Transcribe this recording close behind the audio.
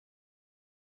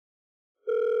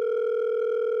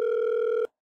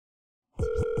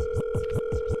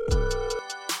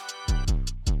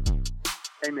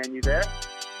man. You there?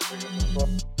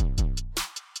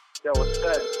 Yo, what's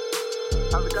good?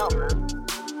 How's it going, man?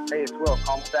 Hey, it's Will.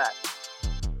 Call me back.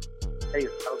 Hey,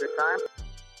 have a good time?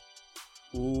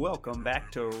 Welcome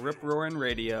back to Rip Roarin'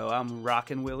 Radio. I'm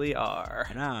Rockin' Willie R.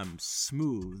 And I'm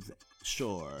Smooth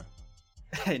Shore.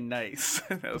 Hey, nice.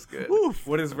 That was good. Oof.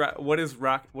 What did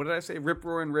I say? Rip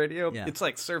Roarin' Radio? Yeah. It's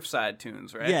like Surfside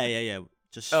tunes, right? Yeah.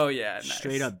 Just nice.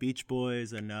 Straight up Beach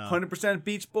Boys and 100%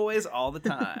 Beach Boys all the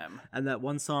time. and that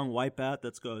one song Wipeout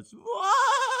that goes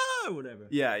whoa, whatever.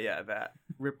 Yeah, that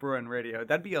Rip Roarin' Radio.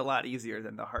 That'd be a lot easier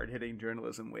than the hard-hitting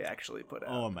journalism we actually put out.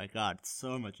 Oh my god, it's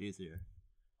so much easier.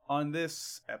 On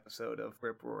this episode of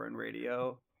Rip Roarin'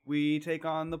 Radio, we take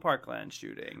on the Parkland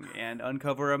shooting and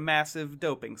uncover a massive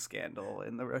doping scandal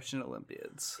in the Russian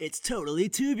Olympiads. It's totally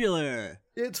tubular.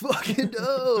 It's fucking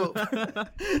dope.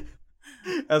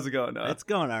 How's it going, Noah? It's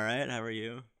going all right. How are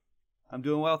you? I'm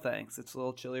doing well, thanks. It's a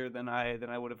little chillier than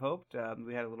I would have hoped.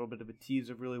 We had a little bit of a tease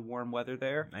of really warm weather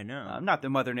there. I know. Not that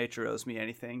Mother Nature owes me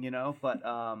anything, but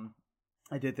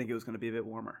I did think it was going to be a bit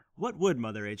warmer. What would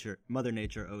Mother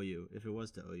Nature owe you if it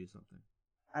was to owe you something?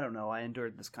 I don't know. I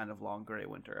endured this kind of long gray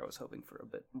winter. I was hoping for a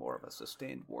bit more of a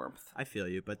sustained warmth. I feel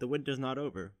you, but the winter's not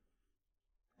over.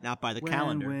 Not by the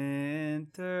calendar.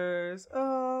 Winter's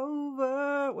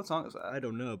over. What song is that? I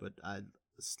don't know, but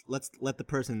let's let the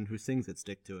person who sings it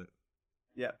stick to it.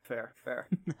 Yeah, fair.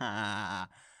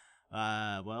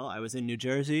 Well, I was in New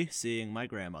Jersey seeing my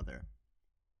grandmother.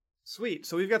 Sweet.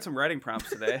 So we've got some writing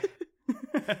prompts today.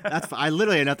 I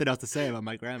literally had nothing else to say about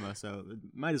my grandma, so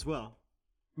might as well.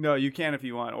 No, you can if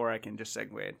you want, or I can just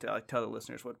segue and tell the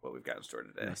listeners what we've got in store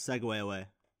today. No, segue away.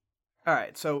 All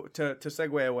right, so to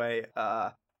segue away,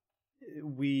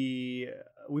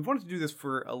 we've wanted to do this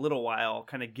for a little while,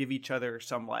 kind of give each other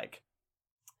some like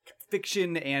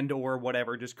fiction and or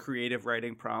whatever, just creative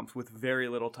writing prompts with very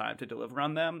little time to deliver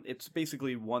on them. It's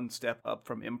basically one step up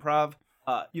from improv.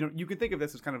 You can think of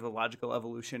this as kind of the logical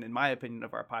evolution, in my opinion,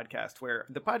 of our podcast, where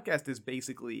the podcast is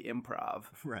basically improv.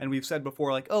 Right. And we've said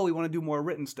before, like, we want to do more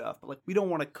written stuff, but like, we don't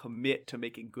want to commit to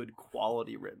making good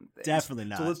quality written things. Definitely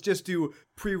not. So let's just do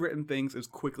pre-written things as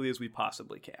quickly as we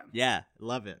possibly can. Yeah,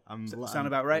 love it. Sound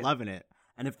about right? Loving it.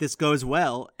 And if this goes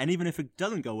well, and even if it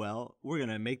doesn't go well, we're going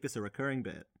to make this a recurring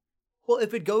bit. Well,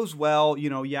 if it goes well,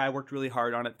 I worked really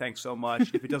hard on it. Thanks so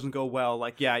much. If it doesn't go well,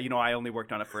 I only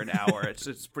worked on it for an hour.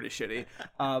 It's pretty shitty.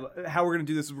 How we're going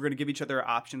to do this is we're going to give each other an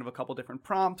option of a couple different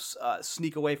prompts,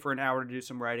 sneak away for an hour to do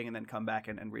some writing, and then come back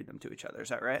and read them to each other. Is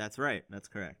that right? That's right. That's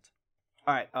correct.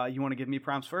 All right. You want to give me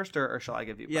prompts first, or shall I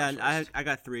give you prompts first? I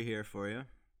got 3 here for you.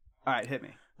 All right, hit me.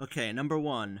 Okay, number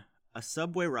 1. A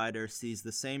subway rider sees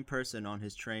the same person on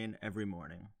his train every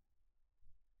morning.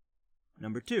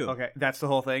 Number 2. Okay, that's the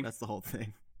whole thing? That's the whole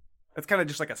thing. That's kind of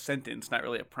just like a sentence, not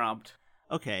really a prompt.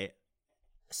 Okay,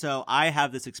 so I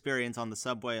have this experience on the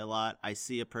subway a lot. I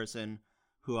see a person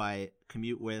who I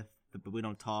commute with, but we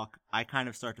don't talk. I kind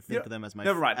of start to think of them as my...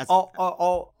 Never mind.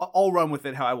 I'll run with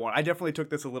it how I want. I definitely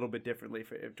took this a little bit differently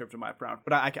in terms of my prompt,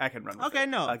 but I can run with it. Okay,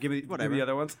 no. Give me the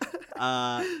other ones.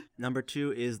 Number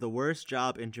 2 is the worst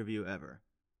job interview ever.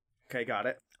 Okay, got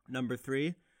it. Number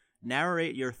 3,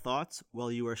 narrate your thoughts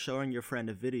while you are showing your friend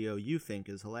a video you think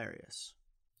is hilarious.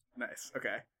 Nice.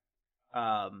 Okay.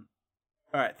 All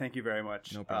right. Thank you very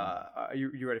much. No problem. Are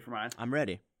you ready for mine? I'm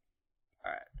ready.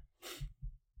 All right.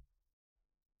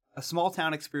 A small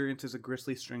town experiences a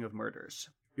grisly string of murders.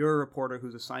 You're a reporter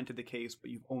who's assigned to the case, but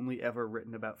you've only ever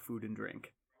written about food and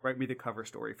drink. Write me the cover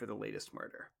story for the latest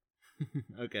murder.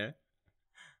 Okay.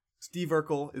 Steve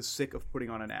Urkel is sick of putting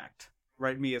on an act.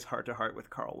 Write me his heart-to-heart with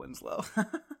Carl Winslow.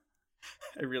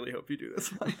 I really hope you do this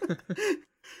one.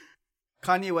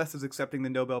 Kanye West is accepting the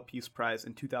Nobel Peace Prize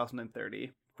in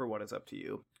 2030 for What Is Up to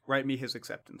You. Write me his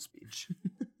acceptance speech.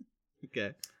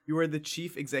 Okay. You are the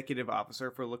chief executive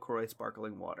officer for LaCroix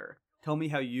Sparkling Water. Tell me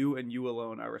how you and you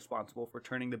alone are responsible for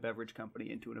turning the beverage company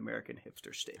into an American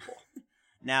hipster staple.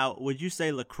 Now, would you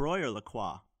say LaCroix or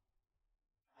LaCroix?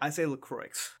 I say LaCroix.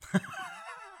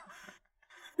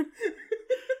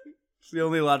 It's the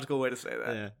only logical way to say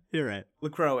that. Yeah, you're right.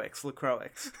 LaCroix. LaCroix.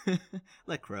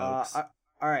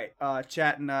 All right,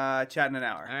 chat in an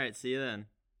hour. All right, see you then.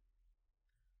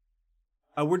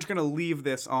 We're just gonna leave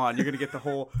this on. You're gonna get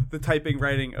the typing,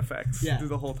 writing effects through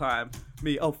the whole time.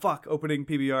 Me, opening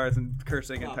PBRs and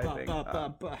cursing and typing.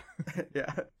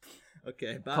 Yeah.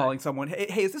 Okay, bye. Calling someone,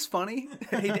 hey, is this funny?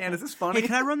 Hey, Dan, is this funny? Hey,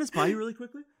 can I run this by you really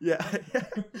quickly? Yeah.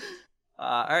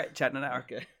 All right, chat in an hour.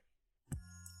 Okay.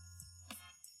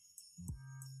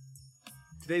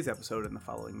 Today's episode and the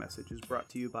following message is brought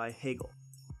to you by Hegel.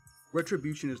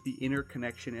 Retribution is the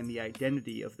interconnection and the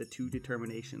identity of the two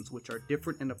determinations, which are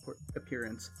different in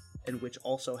appearance and which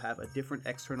also have a different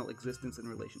external existence in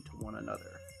relation to one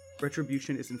another.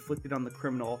 Retribution is inflicted on the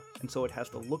criminal, and so it has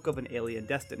the look of an alien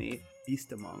destiny,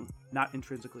 beast among, not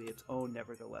intrinsically its own.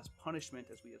 Nevertheless, punishment,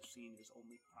 as we have seen, is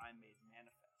only crime made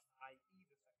manifest, i.e.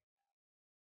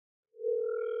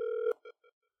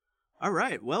 All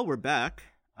right, well, we're back.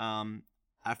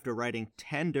 After writing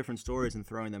 10 different stories and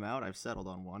throwing them out, I've settled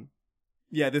on one.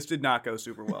 Yeah, this did not go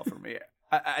super well for me.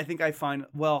 I think I find,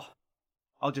 well,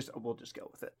 we'll just go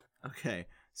with it. Okay,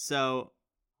 so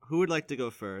who would like to go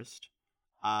first?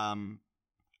 Mine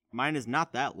is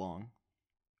not that long.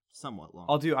 Somewhat long.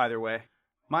 I'll do either way.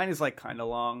 Mine is like kind of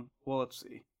long. Well, let's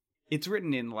see. It's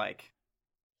written in like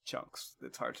chunks.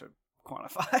 It's hard to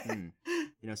quantify.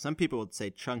 You know, some people would say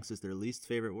chunks is their least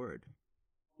favorite word.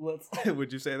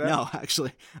 Would you say that? No,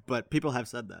 actually, but people have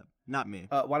said that. Not me.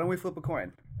 Why don't we flip a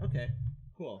coin? Okay,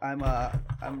 cool. I'm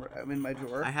in my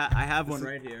drawer. I have one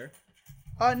right here.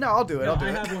 No, I'll do it. No, I'll do it.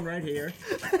 I have one right here.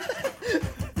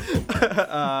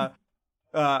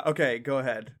 Okay, go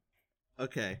ahead.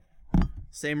 Okay.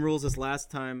 Same rules as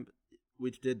last time we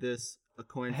did this. A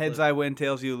coin Heads flip. I win,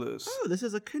 tails you lose. Oh, this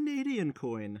is a Canadian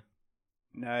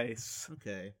Nice.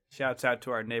 Okay. Shouts out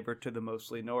to our neighbor to the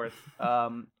mostly north.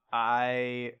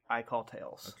 I call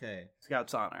tails. Okay.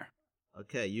 Scout's honor.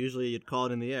 Okay, usually you'd call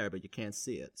it in the air, but you can't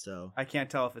see it, so... I can't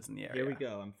tell if it's in the air. Here we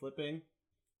go. I'm flipping.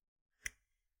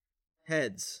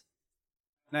 Heads.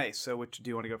 Nice. So which do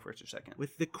you want to go first or second?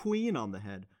 With the Queen on the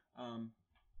head.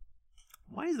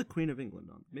 Why is the Queen of England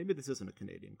on? Maybe this isn't a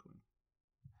Canadian queen.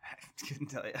 I couldn't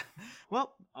tell you.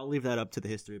 Well, I'll leave that up to the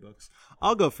history books.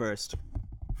 I'll go first.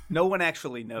 No one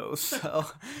actually knows, so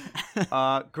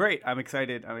great. I'm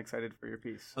excited. I'm excited for your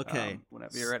piece. Okay.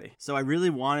 Whenever you're ready. So I really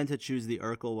wanted to choose the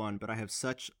Urkel one, but I have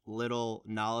such little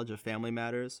knowledge of family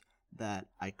matters that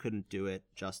I couldn't do it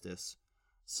justice.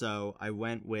 So I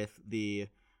went with the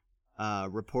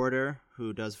reporter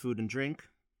who does food and drink,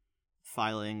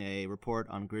 filing a report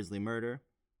on grisly murder.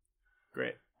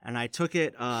 Great. And I took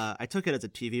it as a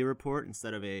TV report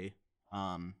instead of a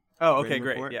oh, okay, written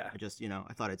great. report. Yeah. I just,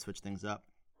 I thought I'd switch things up.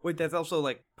 Wait, that's also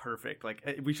like perfect.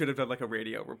 Like we should have done like a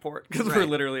radio report because Right. we're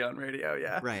literally on radio.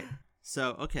 Yeah. Right.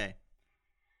 So, okay.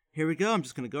 Here we go. I'm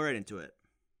just going to go right into it.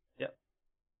 Yep.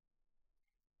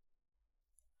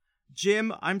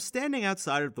 Jim, I'm standing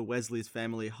outside of the Wesley's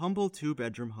family humble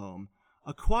 2-bedroom home,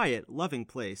 a quiet, loving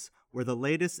place where the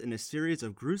latest in a series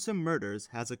of gruesome murders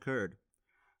has occurred.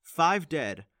 5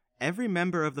 dead, every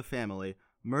member of the family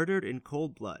murdered in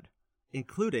cold blood,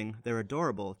 including their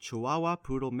adorable Chihuahua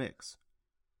Poodle mix.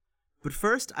 But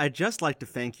first, I'd just like to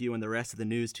thank you and the rest of the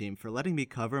news team for letting me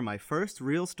cover my first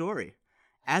real story.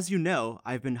 As you know,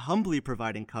 I've been humbly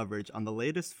providing coverage on the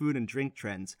latest food and drink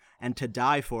trends and to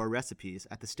die for recipes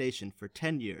at the station for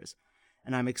 10 years,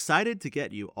 and I'm excited to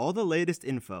get you all the latest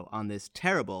info on this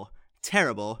terrible,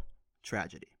 terrible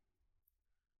tragedy.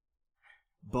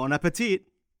 Bon appetit!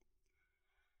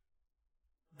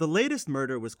 The latest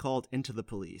murder was called into the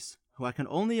police, who I can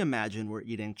only imagine were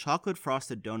eating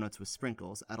chocolate-frosted donuts with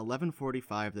sprinkles at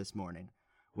 11:45 this morning,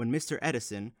 when Mr.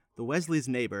 Edison, the Wesley's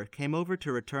neighbor, came over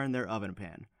to return their oven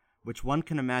pan, which one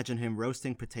can imagine him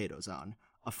roasting potatoes on,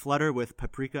 aflutter with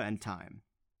paprika and thyme.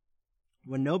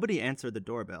 When nobody answered the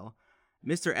doorbell,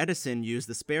 Mr. Edison used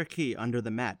the spare key under the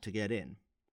mat to get in.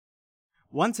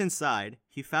 Once inside,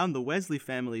 he found the Wesley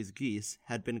family's geese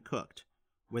had been cooked,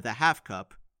 with a half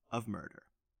cup of murder.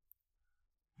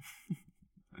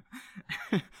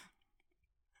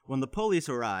 When the police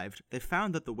arrived, they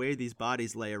found that the way these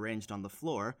bodies lay arranged on the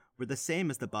floor were the same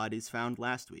as the bodies found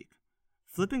last week.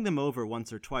 Flipping them over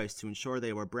once or twice to ensure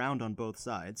they were browned on both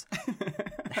sides,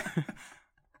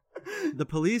 the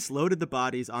police loaded the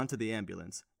bodies onto the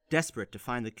ambulance, desperate to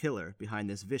find the killer behind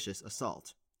this vicious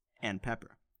assault, and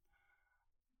pepper.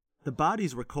 The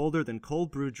bodies were colder than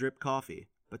cold brew drip coffee,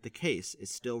 but the case is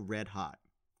still red hot.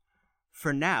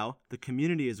 For now, the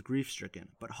community is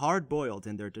grief-stricken, but hard-boiled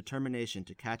in their determination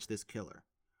to catch this killer.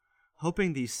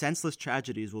 Hoping these senseless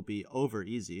tragedies will be over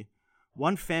easy,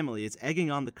 one family is egging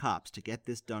on the cops to get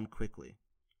this done quickly.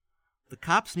 The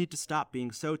cops need to stop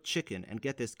being so chicken and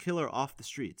get this killer off the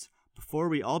streets before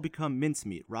we all become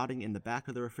mincemeat rotting in the back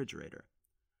of the refrigerator.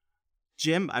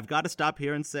 Jim, I've got to stop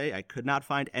here and say I could not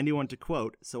find anyone to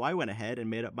quote, so I went ahead and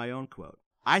made up my own quote.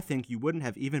 I think you wouldn't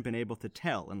have even been able to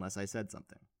tell unless I said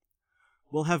something.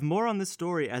 We'll have more on this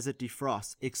story as it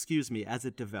as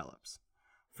it develops.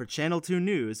 For Channel 2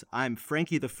 News, I'm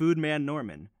Frankie the Food Man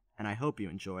Norman, and I hope you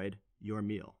enjoyed your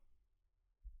meal.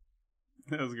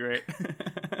 That was great.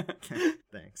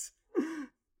 Thanks.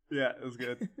 Yeah, it was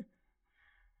good.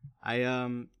 I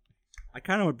I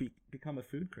kind of would become a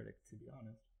food critic, to be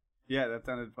honest. Yeah, that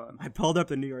sounded fun. I pulled up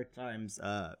the New York Times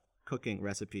cooking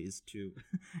recipes to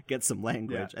get some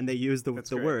language, and they used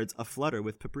the words "a flutter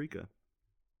with paprika."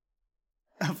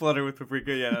 A flutter with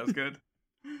paprika, yeah, that was good.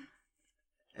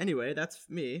 Anyway, that's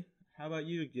me. How about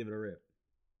you give it a rip?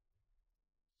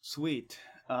 Sweet.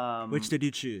 Which did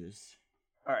you choose?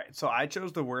 All right, so I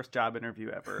chose the worst job interview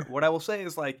ever. What I will say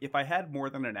is, like, if I had more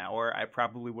than an hour, I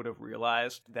probably would have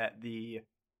realized that the,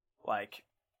 like,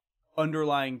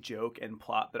 underlying joke and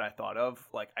plot that I thought of,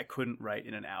 like, I couldn't write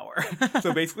in an hour.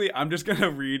 So basically, I'm just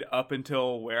gonna read up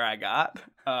until where I got,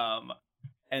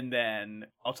 and then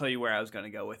I'll tell you where I was gonna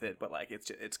go with it. But like,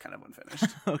 it's kind of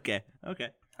unfinished. Okay. All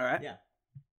right. Yeah.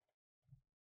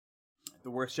 The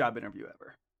worst job interview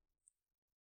ever.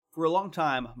 For a long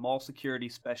time, mall security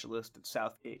specialist at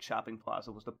Southgate Shopping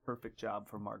Plaza was the perfect job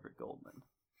for Margaret Goldman.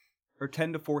 Her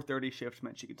 10 to 4:30 shift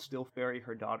meant she could still ferry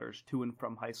her daughters to and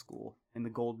from high school in the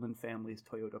Goldman family's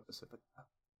Toyota Pacifica.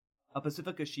 A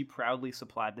Pacifica she proudly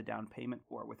supplied the down payment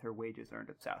for with her wages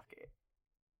earned at Southgate.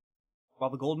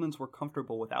 While the Goldmans were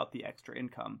comfortable without the extra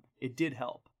income, it did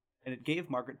help, and it gave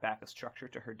Margaret back a structure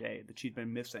to her day that she'd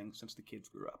been missing since the kids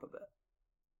grew up a bit.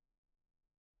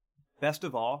 Best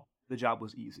of all, the job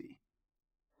was easy.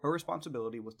 Her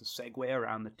responsibility was to segue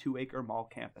around the 2-acre mall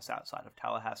campus outside of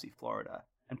Tallahassee, Florida,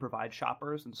 and provide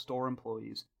shoppers and store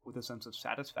employees with a sense of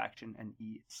satisfaction and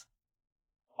ease.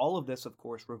 All of this, of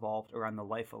course, revolved around the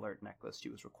Life Alert necklace she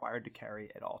was required to carry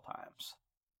at all times.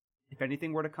 If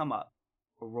anything were to come up,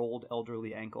 a rolled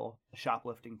elderly ankle, a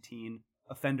shoplifting teen,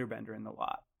 a fender bender in the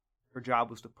lot, her job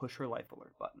was to push her Life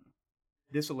Alert button.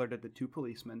 This alerted the 2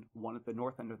 policemen, one at the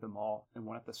north end of the mall and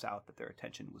one at the south, that their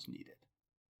attention was needed.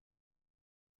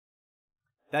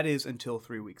 That is, until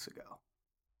 3 weeks ago.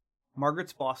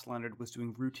 Margaret's boss Leonard was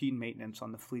doing routine maintenance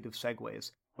on the fleet of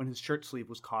Segways when his shirt sleeve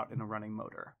was caught in a running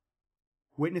motor.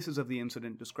 Witnesses of the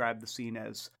incident described the scene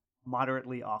as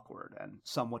moderately awkward and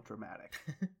somewhat dramatic.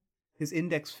 His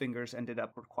index fingers ended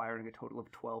up requiring a total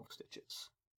of 12 stitches.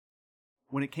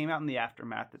 When it came out in the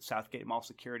aftermath that Southgate Mall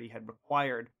security had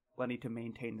required Lenny to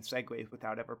maintain the Segways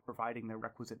without ever providing the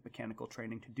requisite mechanical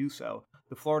training to do so,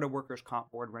 the Florida Workers'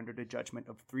 Comp Board rendered a judgment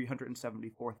of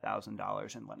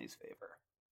 $374,000 in Lenny's favor.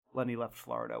 Lenny left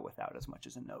Florida without as much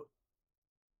as a note.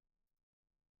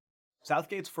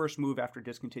 Southgate's first move after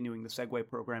discontinuing the Segway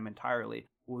program entirely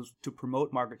was to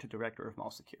promote Margaret to Director of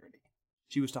Mall Security.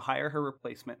 She was to hire her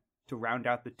replacement to round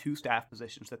out the 2 staff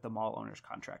positions that the mall owners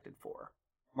contracted for.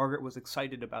 Margaret was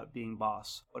excited about being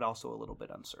boss, but also a little bit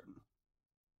uncertain.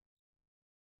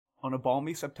 On a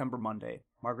balmy September Monday,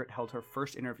 Margaret held her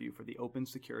first interview for the open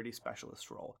security specialist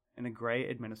role in a gray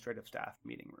administrative staff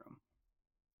meeting room.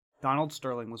 Donald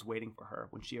Sterling was waiting for her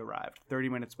when she arrived 30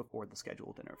 minutes before the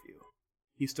scheduled interview.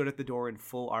 He stood at the door in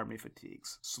full army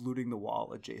fatigues, saluting the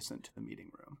wall adjacent to the meeting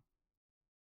room.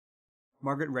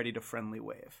 Margaret readied a friendly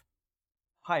wave.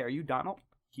 "Hi, are you Donald?"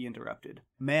 he interrupted.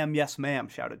 "Ma'am, yes ma'am,"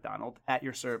 shouted Donald. "At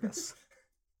your service."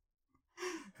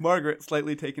 Margaret,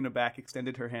 slightly taken aback,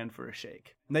 extended her hand for a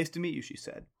shake. "Nice to meet you," she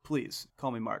said. "Please,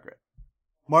 call me Margaret."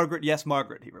 "Margaret, yes,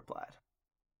 Margaret," he replied.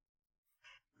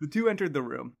 The 2 entered the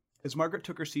room. As Margaret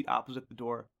took her seat opposite the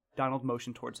door, Donald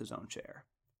motioned towards his own chair.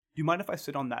 "Do you mind if I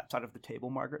sit on that side of the table,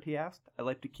 Margaret?" he asked. "I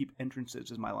like to keep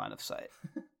entrances as my line of sight."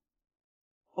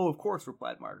 "Oh, of course,"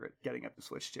 replied Margaret, getting up to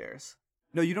switch chairs.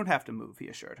 "No, you don't have to move," he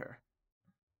assured her.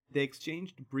 They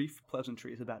exchanged brief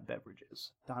pleasantries about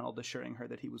beverages, Donald assuring her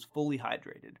that he was fully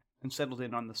hydrated, and settled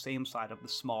in on the same side of the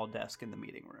small desk in the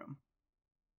meeting room.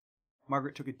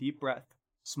 Margaret took a deep breath,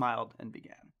 smiled, and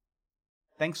began.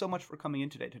 "Thanks so much for coming in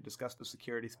today to discuss the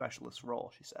security specialist's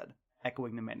role," she said,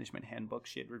 echoing the management handbook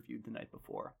she had reviewed the night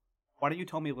before. "Why don't you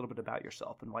tell me a little bit about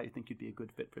yourself and why you think you'd be a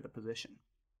good fit for the position?"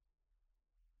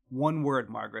 "One word,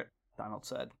 Margaret," Donald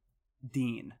said.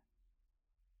 "Dean."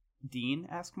 "Dean?"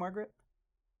 asked Margaret.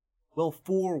 "Well,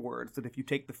 4 words that if you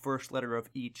take the first letter of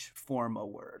each, form a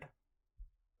word."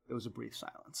 There was a brief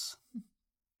silence.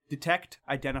 "Detect,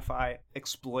 identify,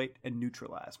 exploit, and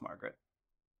neutralize, Margaret.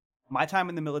 My time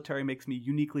in the military makes me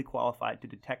uniquely qualified to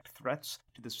detect threats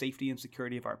to the safety and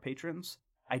security of our patrons,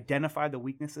 identify the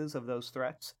weaknesses of those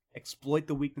threats, exploit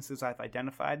the weaknesses I've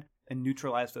identified, and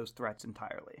neutralize those threats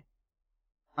entirely.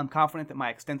 I'm confident that my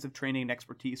extensive training and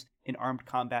expertise in armed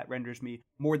combat renders me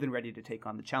more than ready to take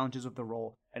on the challenges of the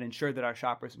role and ensure that our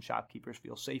shoppers and shopkeepers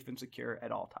feel safe and secure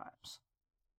at all times."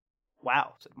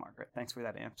 "Wow," said Margaret. "Thanks for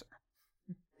that answer."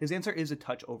 His answer is a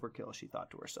touch overkill, she thought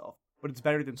to herself, but it's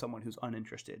better than someone who's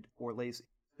uninterested or lazy.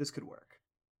 This could work.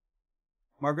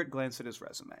 Margaret glanced at his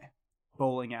resume.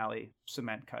 Bowling alley,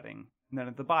 cement cutting, and then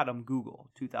at the bottom, Google,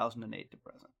 2008 to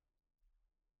present.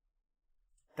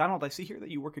 Donald, I see here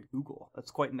that you work at Google.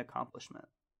 That's quite an accomplishment.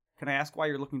 Can I ask why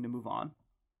you're looking to move on?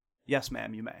 Yes,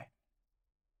 ma'am, you may.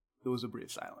 There was a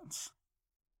brief silence.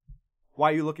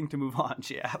 Why are you looking to move on,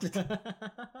 she asked.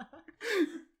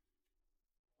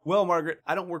 Well, Margaret,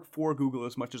 I don't work for Google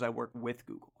as much as I work with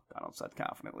Google, Donald said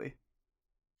confidently.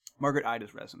 Margaret eyed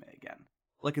his resume again.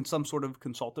 Like in some sort of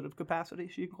consultative capacity,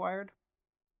 she inquired.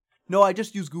 No, I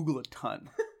just use Google a ton.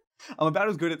 I'm about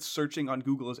as good at searching on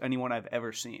Google as anyone I've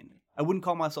ever seen. I wouldn't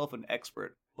call myself an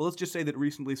expert, but let's just say that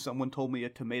recently someone told me a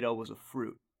tomato was a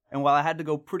fruit. And while I had to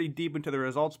go pretty deep into the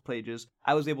results pages,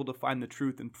 I was able to find the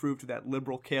truth and prove to that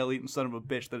liberal, kale-eating son of a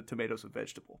bitch that a tomato's a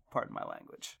vegetable. Pardon my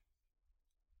language.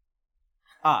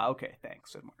 Ah, okay,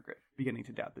 thanks, said Margaret, beginning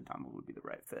to doubt that Donald would be the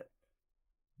right fit.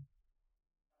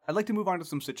 I'd like to move on to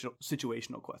some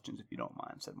situational questions, if you don't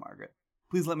mind, said Margaret.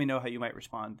 Please let me know how you might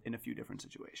respond in a few different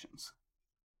situations.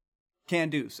 Can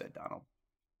do, said Donald.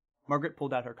 Margaret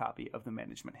pulled out her copy of the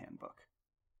management handbook.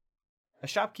 A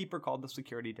shopkeeper called the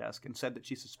security desk and said that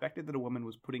she suspected that a woman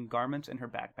was putting garments in her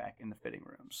backpack in the fitting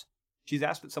rooms. She's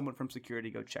asked that someone from security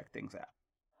go check things out.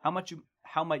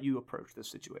 How might you approach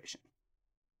this situation?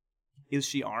 Is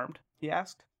she armed? He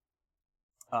asked.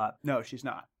 No, she's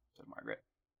not, said Margaret.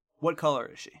 What color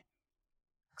is she?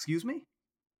 Excuse me?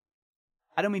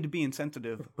 I don't mean to be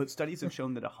insensitive, but studies have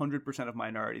shown that 100% of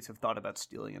minorities have thought about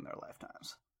stealing in their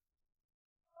lifetimes.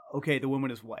 Okay, the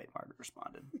woman is white, Margaret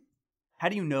responded. How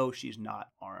do you know she's not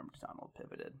armed? Donald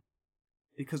pivoted.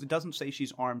 Because it doesn't say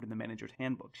she's armed in the manager's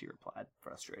handbook, she replied,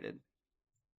 frustrated.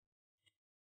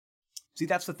 See,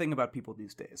 that's the thing about people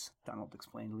these days, Donald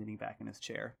explained, leaning back in his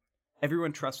chair.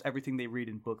 Everyone trusts everything they read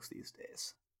in books these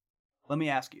days. Let me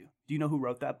ask you, do you know who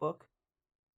wrote that book?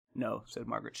 No, said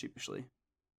Margaret sheepishly.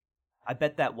 I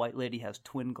bet that white lady has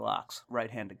twin Glocks,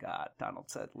 right hand to God, Donald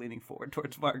said, leaning forward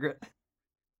towards Margaret.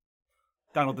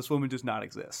 Donald, this woman does not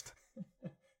exist.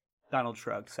 Donald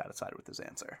shrugged, satisfied with his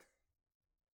answer.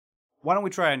 Why don't we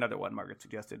try another one, Margaret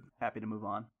suggested, happy to move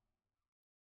on.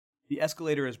 The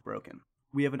escalator is broken.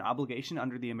 We have an obligation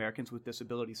under the Americans with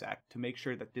Disabilities Act to make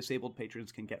sure that disabled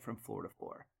patrons can get from floor to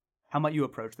floor. How might you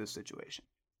approach this situation?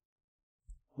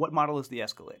 What model is the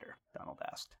escalator? Donald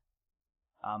asked.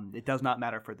 It does not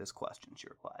matter for this question, she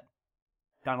replied.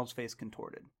 Donald's face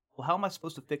contorted. Well, how am I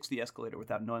supposed to fix the escalator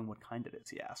without knowing what kind it is,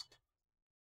 he asked.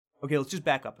 Okay, let's just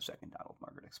back up a second, Donald,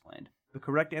 Margaret explained. The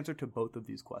correct answer to both of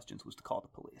these questions was to call the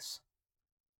police.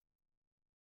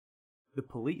 The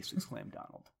police, exclaimed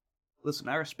Donald. Listen,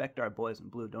 I respect our boys in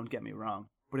blue, don't get me wrong,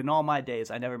 but in all my days,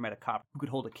 I never met a cop who could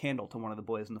hold a candle to one of the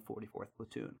boys in the 44th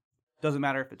platoon. Doesn't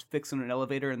matter if it's fixing an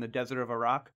elevator in the desert of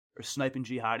Iraq or sniping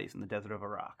jihadis in the desert of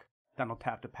Iraq. Donald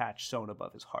tapped a patch sewn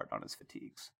above his heart on his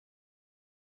fatigues.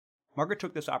 Margaret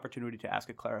took this opportunity to ask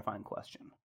a clarifying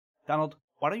question. Donald,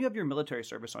 why don't you have your military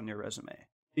service on your resume?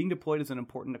 Being deployed is an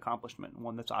important accomplishment and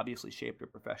one that's obviously shaped your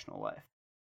professional life.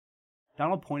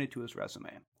 Donald pointed to his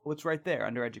resume. Well, it's right there,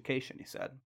 under education, he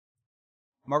said.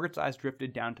 Margaret's eyes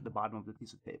drifted down to the bottom of the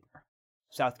piece of paper.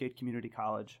 Southgate Community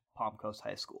College, Palm Coast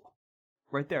High School.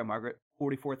 Right there, Margaret,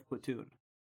 44th Platoon.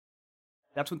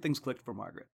 That's when things clicked for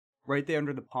Margaret. Right there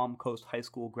under the Palm Coast High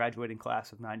School graduating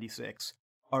class of 96,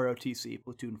 ROTC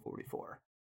Platoon 44.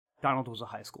 Donald was a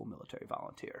high school military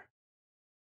volunteer.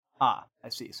 Ah, I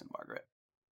see, said Margaret.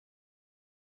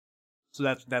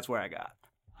 So that's where I got.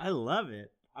 I love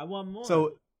it. I want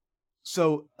more.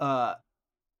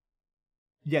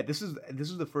 Yeah, this is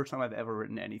the first time I've ever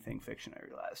written anything fiction, I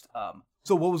realized.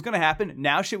 So what was going to happen,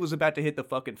 now shit was about to hit the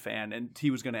fucking fan, and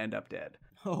he was going to end up dead.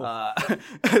 Oh.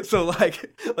 So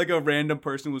like a random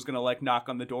person was going to like knock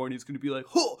on the door, and he's going to be like,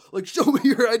 oh, like show me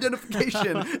your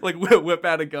identification, like whip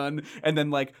out a gun. And then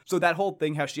like, so that whole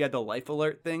thing, how she had the life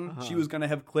alert thing, she was going to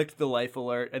have clicked the life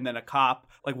alert, and then a cop,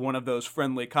 like one of those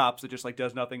friendly cops that just like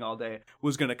does nothing all day,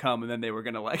 was going to come, and then they were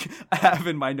going to like, I have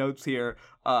in my notes here,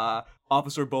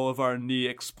 Officer Boulevard knee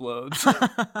explodes.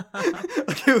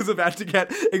 Like it was about to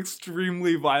get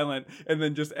extremely violent, and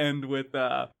then just end with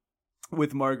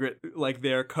Margaret like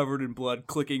there covered in blood,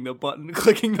 clicking the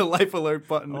life alert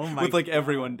button with like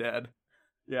everyone dead.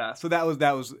 Yeah, so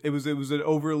it was an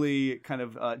overly kind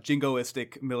of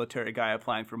jingoistic military guy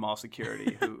applying for mall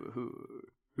security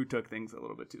who took things a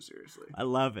little bit too seriously. I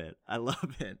love it.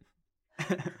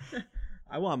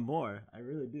 I want more. I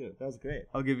really do. That was great.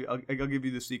 I'll give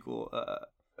you the sequel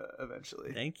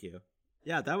eventually. Thank you.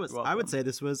 Yeah, that was. I would say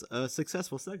this was a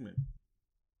successful segment.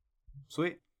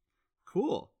 Sweet.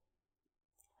 Cool.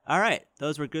 All right,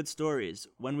 those were good stories.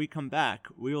 When we come back,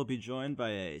 we will be joined by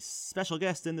a special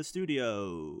guest in the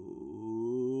studio.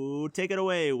 Take it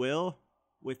away, Will,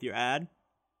 with your ad.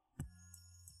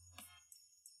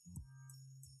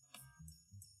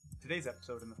 Today's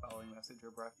episode and the following message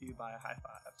are brought to you by High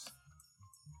Fives.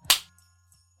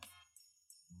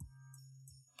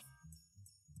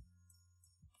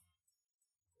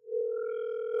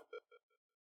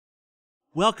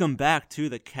 Welcome back to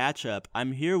the catch-up.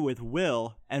 I'm here with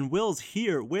Will, and Will's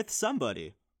here with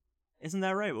somebody. Isn't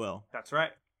that right, Will? That's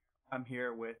right. I'm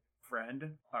here with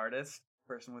friend, artist,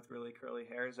 person with really curly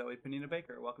hair, Zoe Penina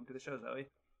Baker. Welcome to the show, Zoe.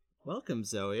 Welcome,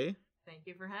 Zoe. Thank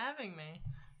you for having me.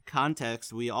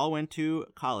 Context, we all went to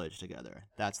college together.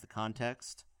 That's the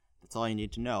context. That's all you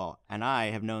need to know. And I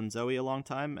have known Zoe a long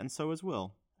time, and so has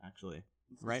Will, actually.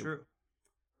 This Right? is true.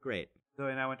 Great. Zoe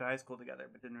and I went to high school together,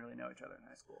 but didn't really know each other in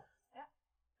high school. Yeah.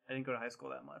 I didn't go to high school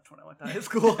that much when I went to high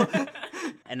school.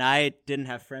 And I didn't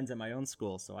have friends at my own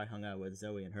school, so I hung out with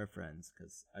Zoe and her friends,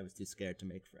 because I was too scared to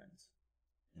make friends.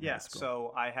 in high Yeah, school.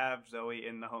 so I have Zoe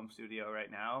in the home studio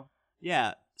right now.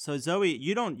 Yeah, so Zoe,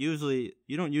 you don't usually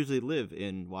live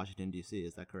in Washington, D.C.,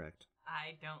 is that correct?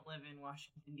 I don't live in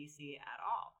Washington, D.C. at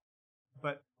all.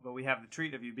 But we have the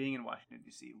treat of you being in Washington,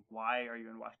 D.C. Why are you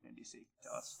in Washington, D.C.?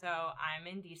 Tell us. So I'm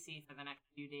in D.C. for the next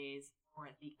few days for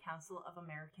the Council of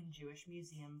American Jewish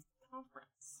Museums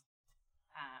conference,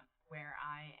 where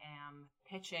I am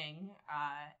pitching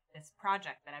this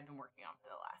project that I've been working on for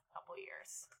the last couple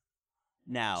years.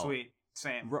 Now, Sweet.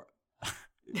 Same.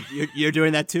 you're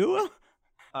doing that too, Will?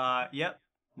 Yep.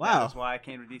 Wow. That's why I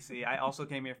came to D.C. I also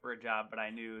came here for a job, but I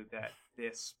knew that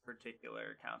this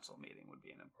particular council meeting would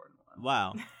be an important one.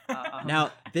 Wow. Uh,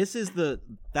 Now,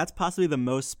 that's possibly the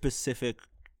most specific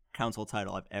council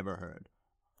title I've ever heard.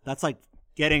 That's like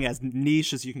getting as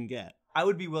niche as you can get. I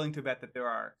would be willing to bet that there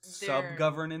are There-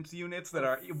 sub-governance units that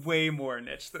are way more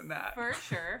niche than that. For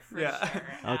sure, for Yeah.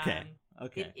 sure. Okay.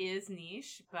 Okay. It is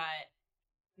niche, but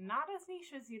not as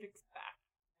niche as you'd expect.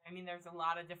 I mean, there's a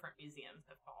lot of different museums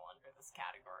that fall under this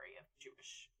category of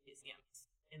Jewish museums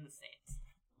in the States.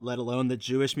 Let alone the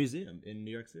Jewish Museum in New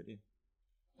York City.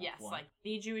 Yes, Wow. like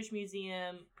the Jewish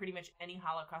Museum, pretty much any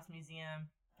Holocaust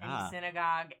museum, any Ah.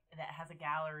 synagogue that has a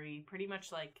gallery, pretty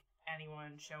much like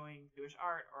anyone showing Jewish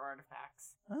art or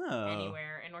artifacts Oh.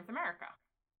 anywhere in North America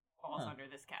falls Huh. under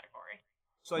this category.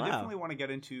 So I Wow. definitely want to get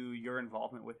into your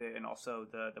involvement with it and also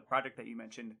the project that you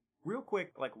mentioned. Real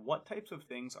quick, like what types of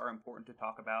things are important to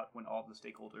talk about when all the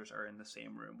stakeholders are in the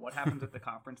same room? What happens at the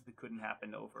conference that couldn't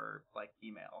happen over like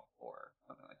email or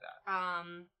something like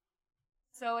that?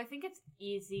 So I think it's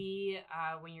easy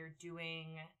when you're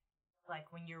doing,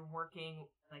 like, when you're working,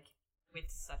 like, with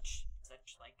such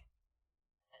like,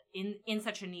 in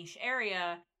such a niche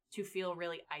area to feel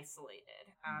really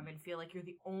isolated and feel like you're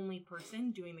the only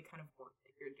person doing the kind of work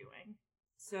that you're doing.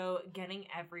 So getting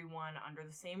everyone under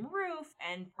the same roof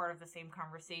and part of the same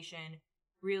conversation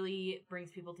really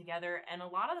brings people together, and a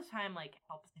lot of the time, like,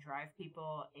 helps drive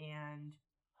people and,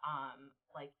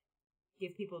 like,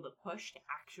 give people the push to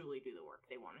actually do the work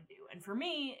they want to do. And for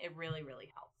me, it really,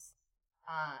 really helps.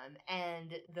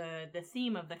 And the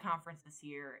theme of the conference this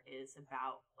year is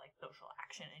about, like, social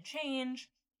action and change.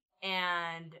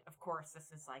 And of course,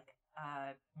 this is like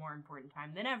a more important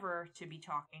time than ever to be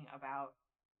talking about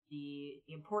the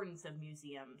importance of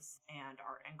museums and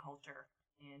art and culture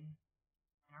in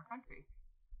our country.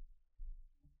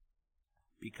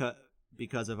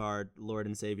 Because of our Lord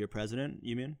and Savior President,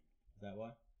 you mean? Is that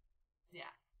why? Yeah.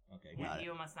 Okay, got it.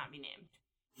 You must not be named.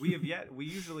 We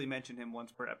usually mention him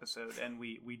once per episode, and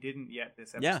we didn't yet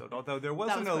this Yeah. episode. Although there was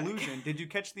That an was quick. allusion. Did you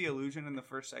catch the allusion in the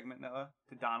first segment, Noah,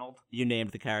 to Donald? You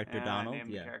named the character And Donald? I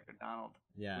named Yeah. the character Donald.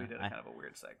 Yeah. We did a I- kind of a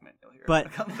weird segment. You'll hear But-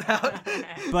 it when it comes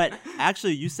out. But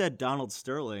actually, you said Donald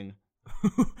Sterling.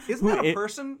 Isn't that a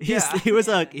person? He was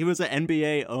an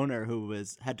NBA owner who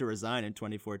had to resign in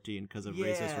 2014 because of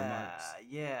racist remarks.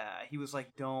 Yeah, he was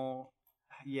like, "Don't."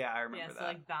 Yeah, I remember Yeah, so that.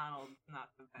 like Donald's not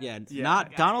the best. Yeah, Yeah. not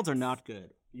Guys. Donalds are not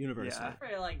good. Universally. Yeah.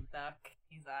 For like Duck,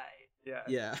 he's aight. Yeah,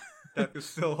 Yeah. Duck is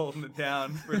still holding it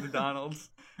down for the Donalds,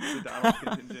 the Donald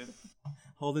contingent.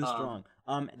 Holding strong.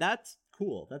 That's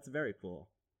cool. That's very cool.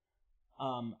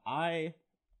 I,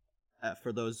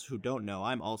 for those who don't know,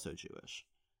 I'm also Jewish,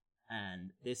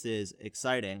 and this is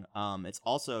exciting.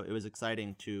 It was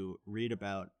exciting to read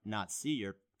about, not see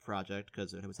your project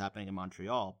because it was happening in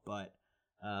Montreal, but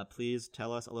please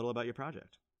tell us a little about your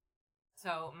project.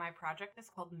 So my project is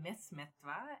called Miss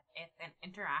Mitzvah. It's an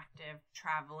interactive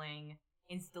traveling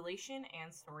installation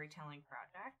and storytelling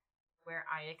project where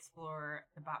I explore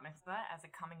the bat mitzvah as a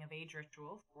coming-of-age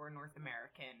ritual for North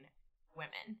American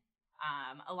women.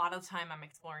 A lot of the time I'm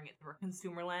exploring it through a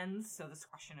consumer lens, so this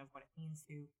question of what it means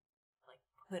to like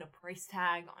put a price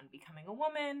tag on becoming a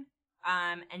woman,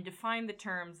 and define the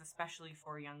terms, especially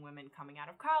for young women coming out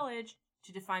of college,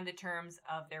 to define the terms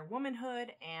of their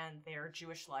womanhood and their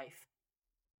Jewish life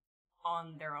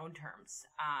on their own terms,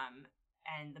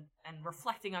 and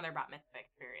reflecting on their bat mitzvah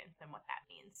experience and what that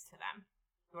means to them.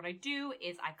 What I do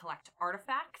is I collect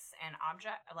artifacts and I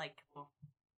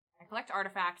collect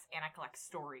artifacts and I collect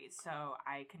stories. So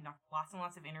I conduct lots and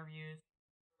lots of interviews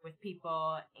with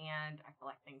people, and I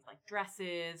collect things like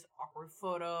dresses, awkward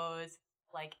photos,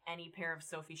 like any pair of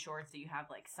Sophie shorts that you have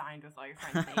like signed with all your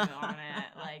friends' names on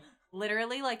it, like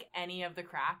literally like any of the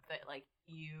crap that like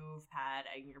you've had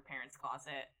in your parents'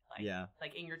 closet,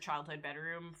 like in your childhood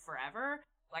bedroom forever.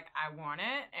 Like I want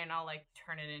it, and I'll like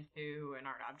turn it into an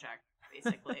art object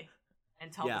basically,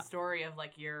 and tell the story of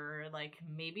like your like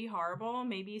maybe horrible,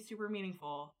 maybe super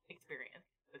meaningful experience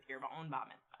with your own bat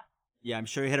mitzvah. Yeah, I'm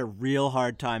sure you had a real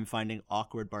hard time finding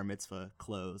awkward bar mitzvah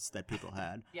clothes that people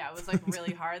had. Yeah, it was like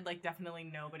really hard. Like definitely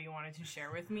nobody wanted to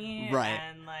share with me. Right.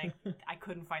 And like I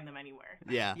couldn't find them anywhere.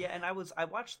 Yeah. Yeah, and I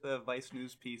watched the Vice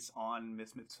News piece on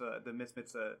Miss Mitzvah, the Miss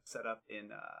Mitzvah setup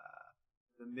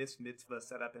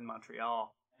in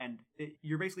Montreal, and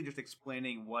you're basically just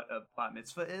explaining what a bat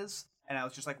mitzvah is. And I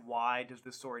was just like, why does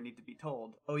this story need to be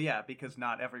told? Oh yeah, because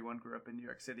not everyone grew up in New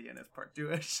York City and is part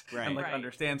Jewish and like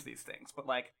understands these things. But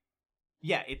like,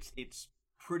 yeah, it's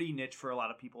pretty niche for a lot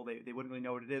of people. They wouldn't really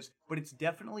know what it is, but it's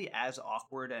definitely as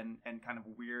awkward and kind of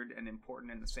weird and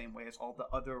important in the same way as all the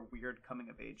other weird coming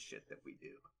of age shit that we do.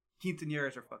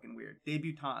 Quinceañeras are fucking weird.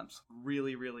 Debutantes,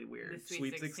 really, really weird. The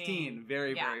Sweet 16,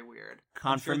 very, very weird.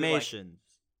 Confirmation.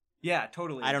 Yeah,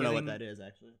 totally. I don't know what that is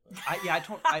actually. I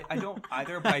don't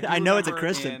either. But I know it's a remember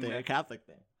Christian thing, a Catholic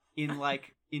thing. In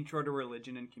like intro to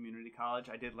religion in community college,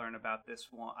 I did learn about this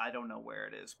one. I don't know where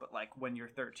it is, but like when you're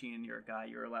 13 and you're a guy,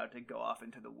 you're allowed to go off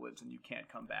into the woods and you can't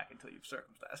come back until you've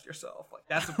circumcised yourself. Like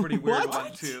that's a pretty weird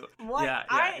one too. What? Yeah.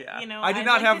 I did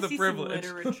not like have to the see privilege.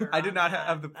 I did not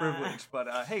have the privilege, but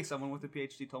hey, someone with a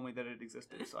PhD told me that it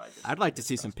existed, so I just. I'd like to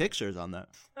see some pictures on that.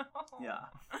 Yeah.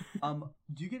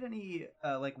 Do you get any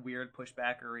like weird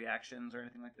pushback or reactions or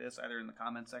anything like this, either in the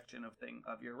comment section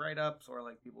of your write-ups or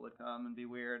like people that come and be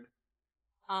weird?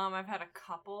 I've had a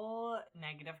couple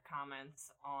negative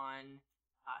comments on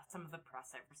some of the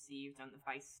press I've received on the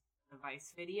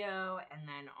Vice video, and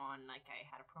then on like I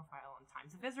had a profile on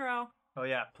Times of Israel. Oh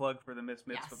yeah, plug for the Miss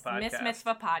Mitzvah podcast. Miss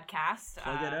Mitzvah podcast.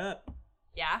 Plug it up.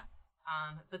 Yeah.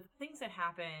 But the things that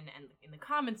happen in the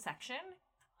comment section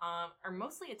are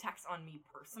mostly attacks on me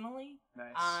personally.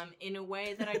 Nice. In a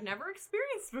way that I've never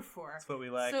experienced before. That's what we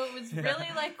like. So it was really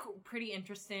like pretty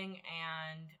interesting,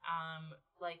 and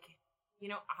like, you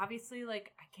know, obviously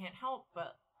like I can't help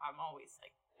but I'm always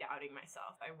like doubting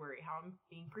myself. I worry how I'm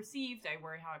being perceived. I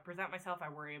worry how I present myself. I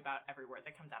worry about every word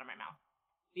that comes out of my mouth.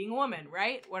 Being a woman,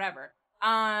 right? Whatever.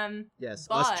 Yes,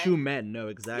 but, us two men know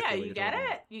exactly. Yeah, what you get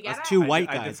it. You get us it. two white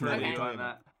I guys know what you're talking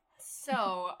about.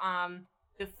 So,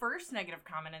 the first negative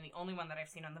comment and the only one that I've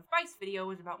seen on the Vice video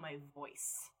was about my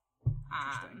voice.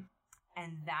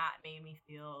 And that made me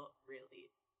feel really.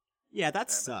 Yeah,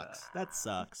 that sucks. That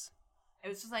sucks. It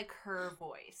was just like her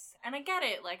voice, and I get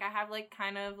it. Like I have like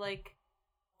kind of like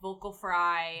vocal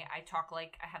fry. I talk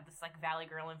like I have this like Valley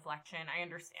Girl inflection. I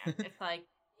understand. It's like.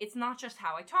 It's not just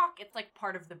how I talk, it's like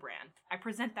part of the brand. I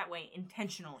present that way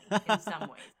intentionally in some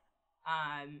ways.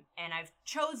 And I've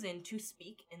chosen to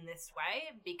speak in this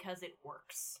way because it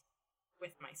works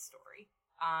with my story.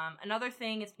 Another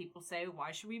thing is people say,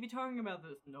 why should we be talking about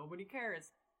this? Nobody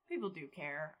cares. People do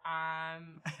care.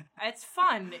 It's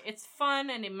fun. It's fun,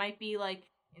 and it might be like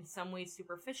in some ways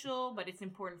superficial, but it's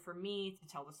important for me to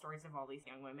tell the stories of all these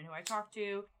young women who I talk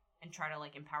to, and try to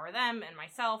like empower them and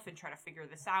myself and try to figure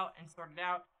this out and sort it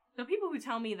out. So people who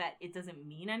tell me that it doesn't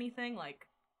mean anything, like,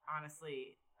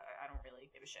 honestly, I don't really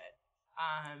give a shit.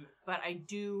 But I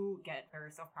do get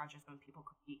very self-conscious when people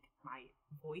critique my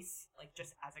voice, like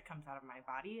just as it comes out of my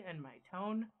body and my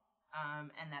tone.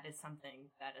 And that is something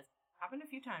that has happened a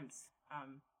few times.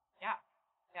 Yeah,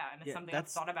 and it's something I've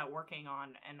thought about working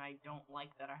on, and I don't like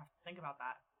that I have to think about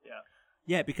that.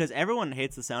 Yeah, because everyone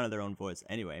hates the sound of their own voice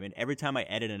anyway. I mean, every time I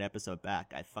edit an episode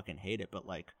back, I fucking hate it. But,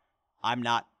 like, I'm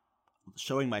not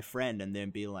showing my friend and then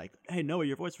being like, hey, Noah,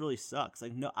 your voice really sucks.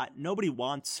 Like, no, nobody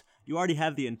wants... You already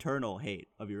have the internal hate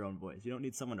of your own voice. You don't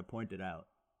need someone to point it out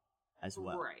as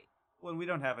well. Right. Well, we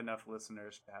don't have enough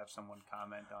listeners to have someone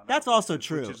comment on it. That's also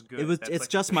true. Which is good. It's like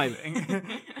just my...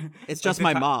 It's just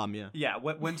my mom, yeah. Yeah,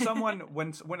 when someone...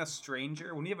 when a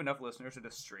stranger... When you have enough listeners that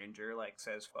a stranger, like,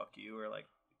 says fuck you or, like,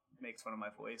 makes fun of my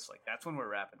voice, like that's when we're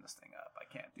wrapping this thing up.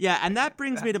 I can't. Yeah, and that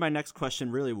brings me to my next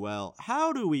question really well.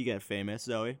 How do we get famous,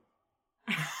 Zoe?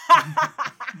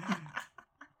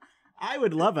 I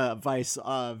would love a Vice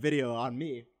video on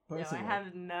me personally. No,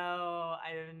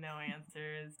 I have no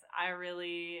answers. I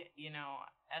really, you know,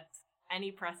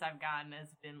 any press I've gotten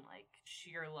has been like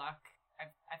sheer luck.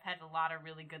 I've had a lot of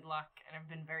really good luck, and I've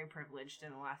been very privileged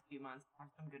in the last few months to have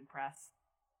some good press.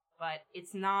 But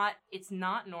it's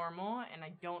not normal, and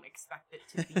I don't expect it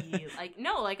to be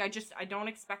I don't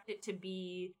expect it to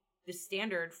be the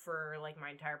standard for like my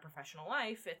entire professional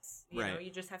life. It's you know,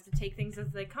 you just have to take things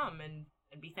as they come and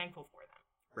be thankful for them.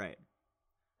 Right.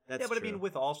 That's but true. I mean,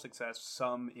 with all success,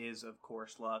 some is, of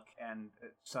course, luck, and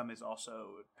some is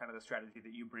also kind of the strategy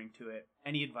that you bring to it.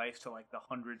 Any advice to, like, the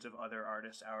hundreds of other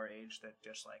artists our age that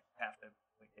just, like, have to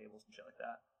wait tables and shit like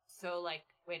that? So, like,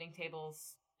 waiting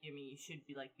tables, you mean you should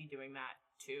be doing that,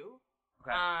 too?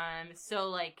 Okay. So,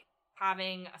 like,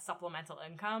 having a supplemental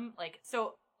income, like,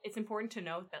 so it's important to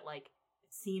note that, like,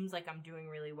 it seems like I'm doing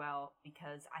really well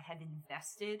because I have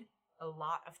invested a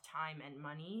lot of time and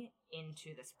money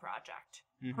into this project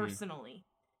personally.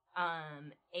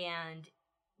 And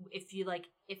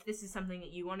if this is something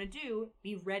that you want to do,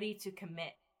 be ready to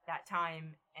commit that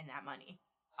time and that money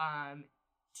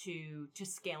to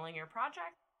scaling your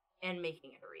project and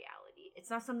making it a reality. It's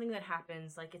not something that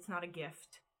happens, like, it's not a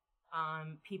gift.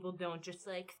 People don't just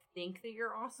like think that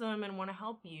you're awesome and want to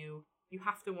help you. You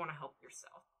have to want to help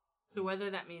yourself. So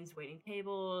whether that means waiting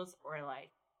tables or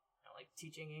like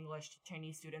teaching English to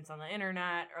Chinese students on the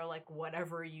internet, or like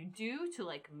whatever you do to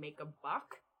like make a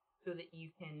buck so that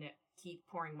you can keep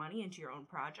pouring money into your own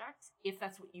projects. If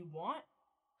that's what you want,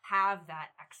 have that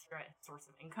extra source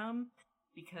of income,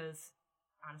 because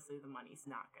honestly, the money's it's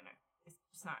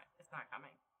not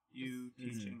coming. You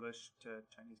teach English to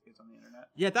Chinese kids on the internet?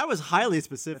 Yeah, that was highly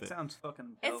specific. That sounds fucking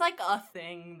dope. It's like a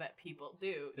thing that people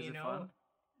do, Is you it know? fun?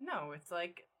 No, it's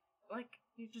like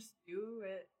you just do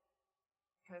it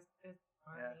because it's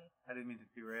funny. Yeah, I didn't mean to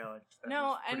derail it.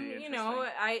 No, and you know,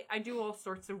 I do all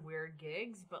sorts of weird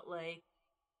gigs, but like,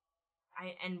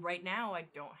 right now I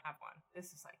don't have one.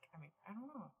 This is like, I mean, I don't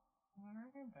know.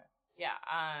 But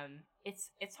yeah,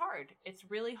 it's hard. It's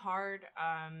really hard.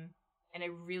 And I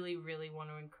really, really want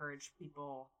to encourage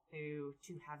people to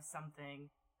have something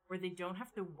where they don't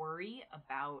have to worry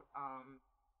about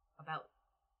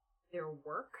their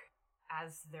work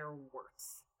as their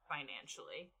worth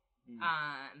financially.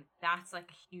 That's like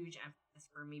a huge emphasis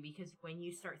for me, because when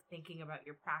you start thinking about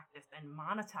your practice and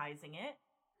monetizing it,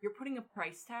 you're putting a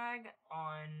price tag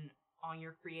on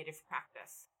your creative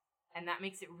practice. And that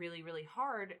makes it really, really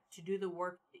hard to do the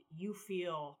work that you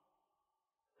feel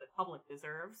the public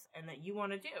deserves and that you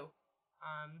want to do.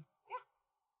 Yeah.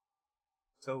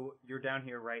 So you're down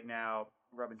here right now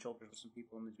rubbing shoulders with some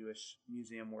people in the Jewish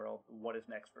museum world. What is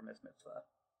next for Miss Mitzvah?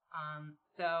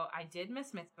 So I did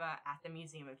Miss Mitzvah at the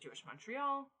Museum of Jewish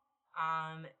Montreal.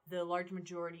 The large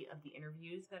majority of the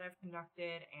interviews that I've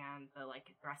conducted and the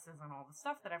like dresses and all the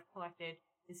stuff that I've collected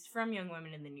is from young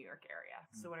women in the New York area.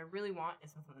 So what I really want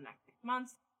is within the next 6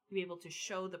 months to be able to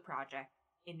show the project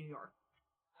in New York.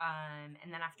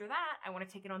 And then after that, I want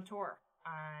to take it on tour.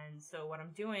 And so what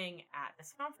I'm doing at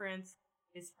this conference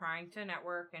is trying to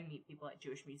network and meet people at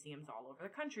Jewish museums all over the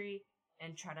country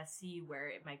and try to see where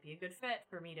it might be a good fit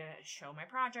for me to show my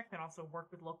project and also work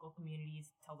with local communities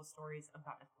to tell the stories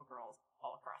about mitzvah girls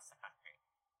all across the country.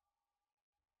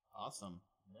 Awesome.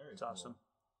 Very It's awesome.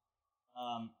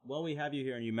 Well, we have you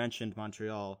here, and you mentioned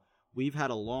Montreal. We've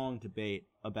had a long debate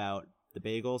about the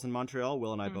bagels in Montreal.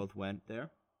 Will and I both went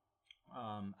there.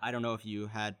 I don't know if you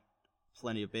had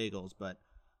plenty of bagels, but,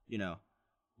 you know,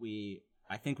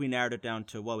 I think we narrowed it down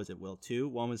to, what was it, Will? 2?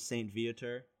 One was St.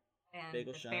 Viateur And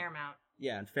Bagel the shop. Fairmount.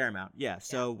 Yeah, and Fairmount. Yeah,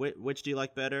 so which do you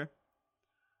like better?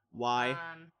 Why?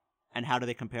 And how do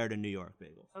they compare to New York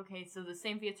bagels? Okay, so the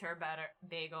St. Viateur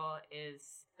bagel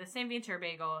is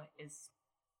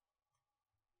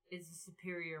a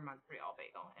superior Montreal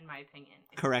bagel, in my opinion.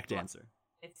 Correct answer.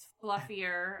 It's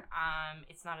fluffier.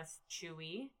 It's not as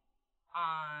chewy.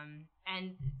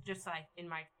 And just like in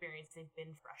my experience, they've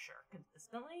been fresher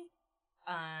consistently.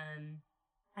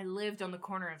 I lived on the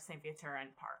corner of St. Viateur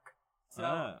and Park, so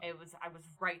I was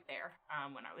right there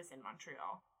when I was in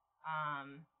Montreal.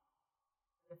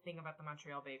 The thing about the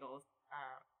Montreal bagels,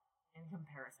 in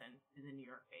comparison to the New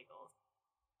York bagels,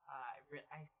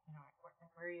 I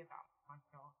worry about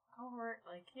Montreal cohort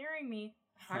like hearing me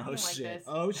talking like this.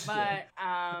 Oh shit! But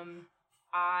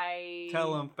I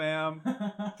Tell them, fam.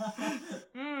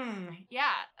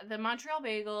 Yeah, the Montreal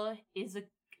bagel is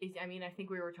I mean, I think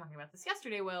we were talking about this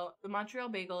yesterday, Will. The Montreal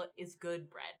bagel is good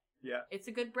bread. Yeah. It's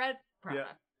a good bread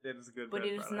product. Yeah, it is a good but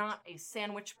bread it is product. not a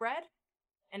sandwich bread,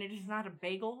 and it is not a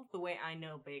bagel the way I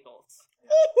know bagels.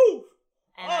 Woo-hoo!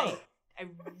 And I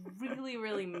really,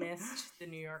 really missed the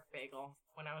New York bagel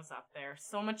when I was up there.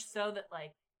 So much so that,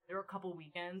 like, there were a couple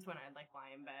weekends when I'd like lie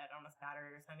in bed on a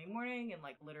Saturday or Sunday morning and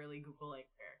like literally Google like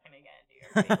where can I get New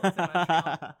York bagels in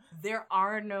Montreal. There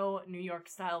are no New York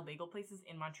style bagel places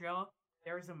in Montreal.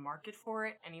 There is a market for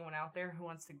it. Anyone out there who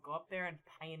wants to go up there and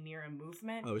pioneer a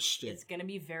movement, Oh shit! it's gonna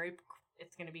be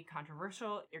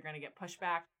controversial. You're gonna get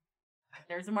pushback.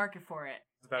 There's a market for it.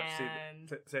 I was about And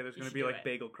to say there's you going to should be do like it.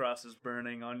 bagel crosses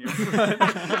burning on your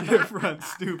front, your front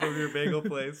stoop of your bagel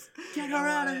place. Get her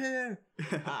out of here!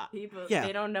 People, Yeah.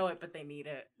 they don't know it, but they need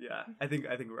it. Yeah, I think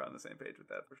we're on the same page with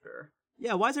that for sure.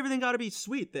 Yeah, why's everything got to be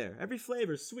sweet there? Every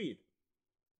flavor's sweet.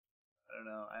 I don't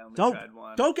know. I only Don't tried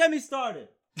one. don't get me started.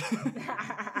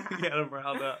 Get them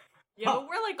riled up. Yeah, but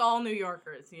we're like all New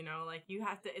Yorkers, you know? Like, you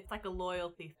have to, it's like a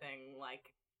loyalty thing,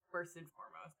 like, first and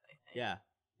foremost, I think. Yeah,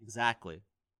 exactly.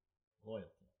 Loyalty.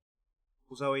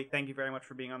 Well, Zoe, thank you very much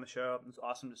for being on the show. It was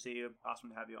awesome to see you. Awesome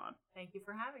to have you on. Thank you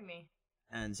for having me.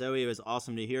 And Zoe, it was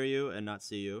awesome to hear you and not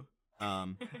see you.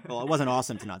 Well, it wasn't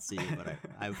awesome to not see you, but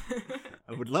I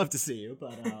would love to see you.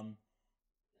 But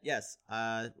yes,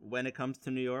 when it comes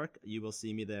to New York, you will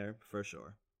see me there for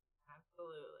sure.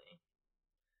 Absolutely.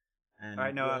 And All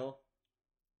right, Noah.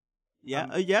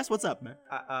 Yeah. Yes. What's up, man?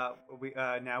 We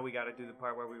now we got to do the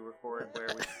part where we record where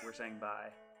we're saying bye.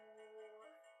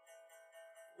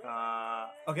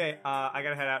 Okay. I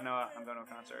gotta head out, Noah. I'm going to a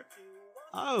concert.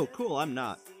 Oh, cool. I'm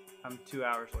not. I'm 2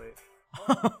 hours late.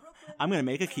 I'm gonna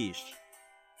make a quiche.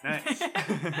 Nice.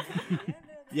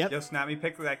 Yep. Yo, snap me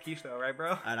pic for that quiche though, right,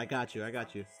 bro? All right, I got you.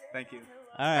 Thank you.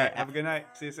 All All right. right. Have a good night.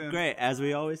 See you soon. Great. As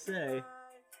we always say,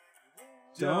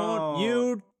 don't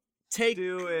you take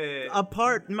do it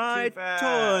apart my Too fast.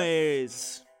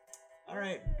 toys. All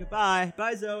right. Goodbye.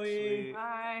 Bye, Zoe. Sweet.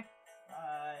 Bye.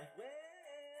 Bye.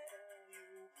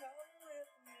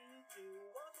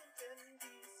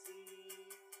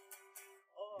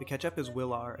 The Catch-Up is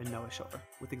Will R. and Noah Schiller,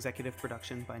 with executive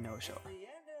production by Noah Schiller.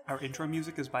 Our intro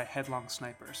music is by Headlong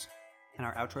Snipers, and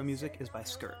our outro music is by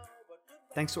Skirt.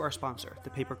 Thanks to our sponsor, the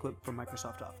Paperclip from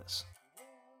Microsoft Office.